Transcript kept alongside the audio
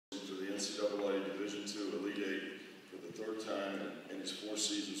NCAA Division II Elite Eight for the third time in his 4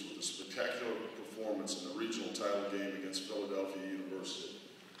 seasons with a spectacular performance in the regional title game against Philadelphia University.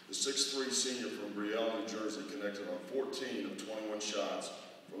 The 6'3" senior from Brielle, New Jersey, connected on 14 of 21 shots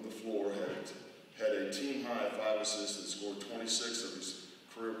from the floor, had a team-high 5 assists and scored 26 of his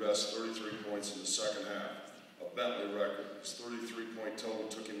career-best 33 points in the second half, a Bentley record. His 33-point total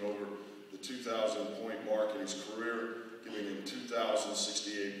took him over the 2,000-point mark in his career, giving him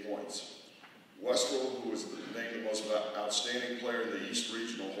 2,068 points. Westrol, who was named the most outstanding player in the East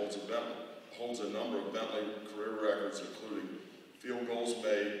Regional, holds a number of Bentley career records, including field goals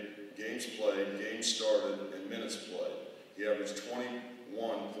made, games played, games started, and minutes played. He averaged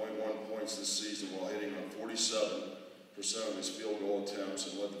 21.1 points this season while hitting on 47% of his field goal attempts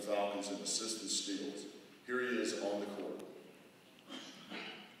and led the Falcons in assists and steals. Here he is on the court.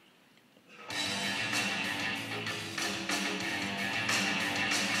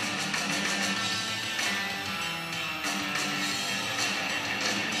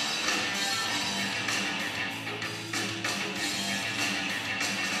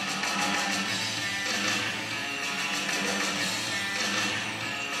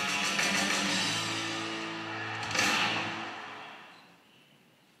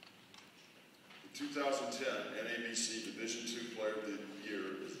 The 2010 NABC Division II Player of the Year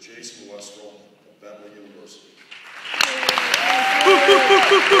is Westrol of Bentley University.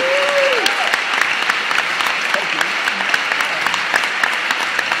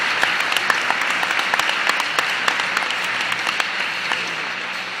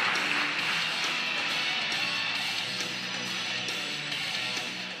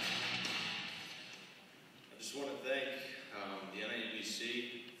 I just want to thank the NABC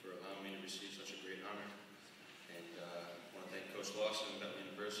for allowing me to receive such a great honor. And I want to thank Coach Lawson and Bentley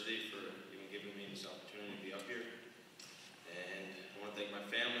University for even giving me this opportunity to be up here. And I want to thank my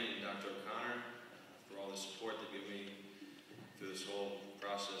family and Dr. O'Connor for all the support they give me through this whole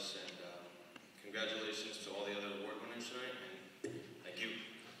process. And congratulations to all the other award winners tonight. And thank you.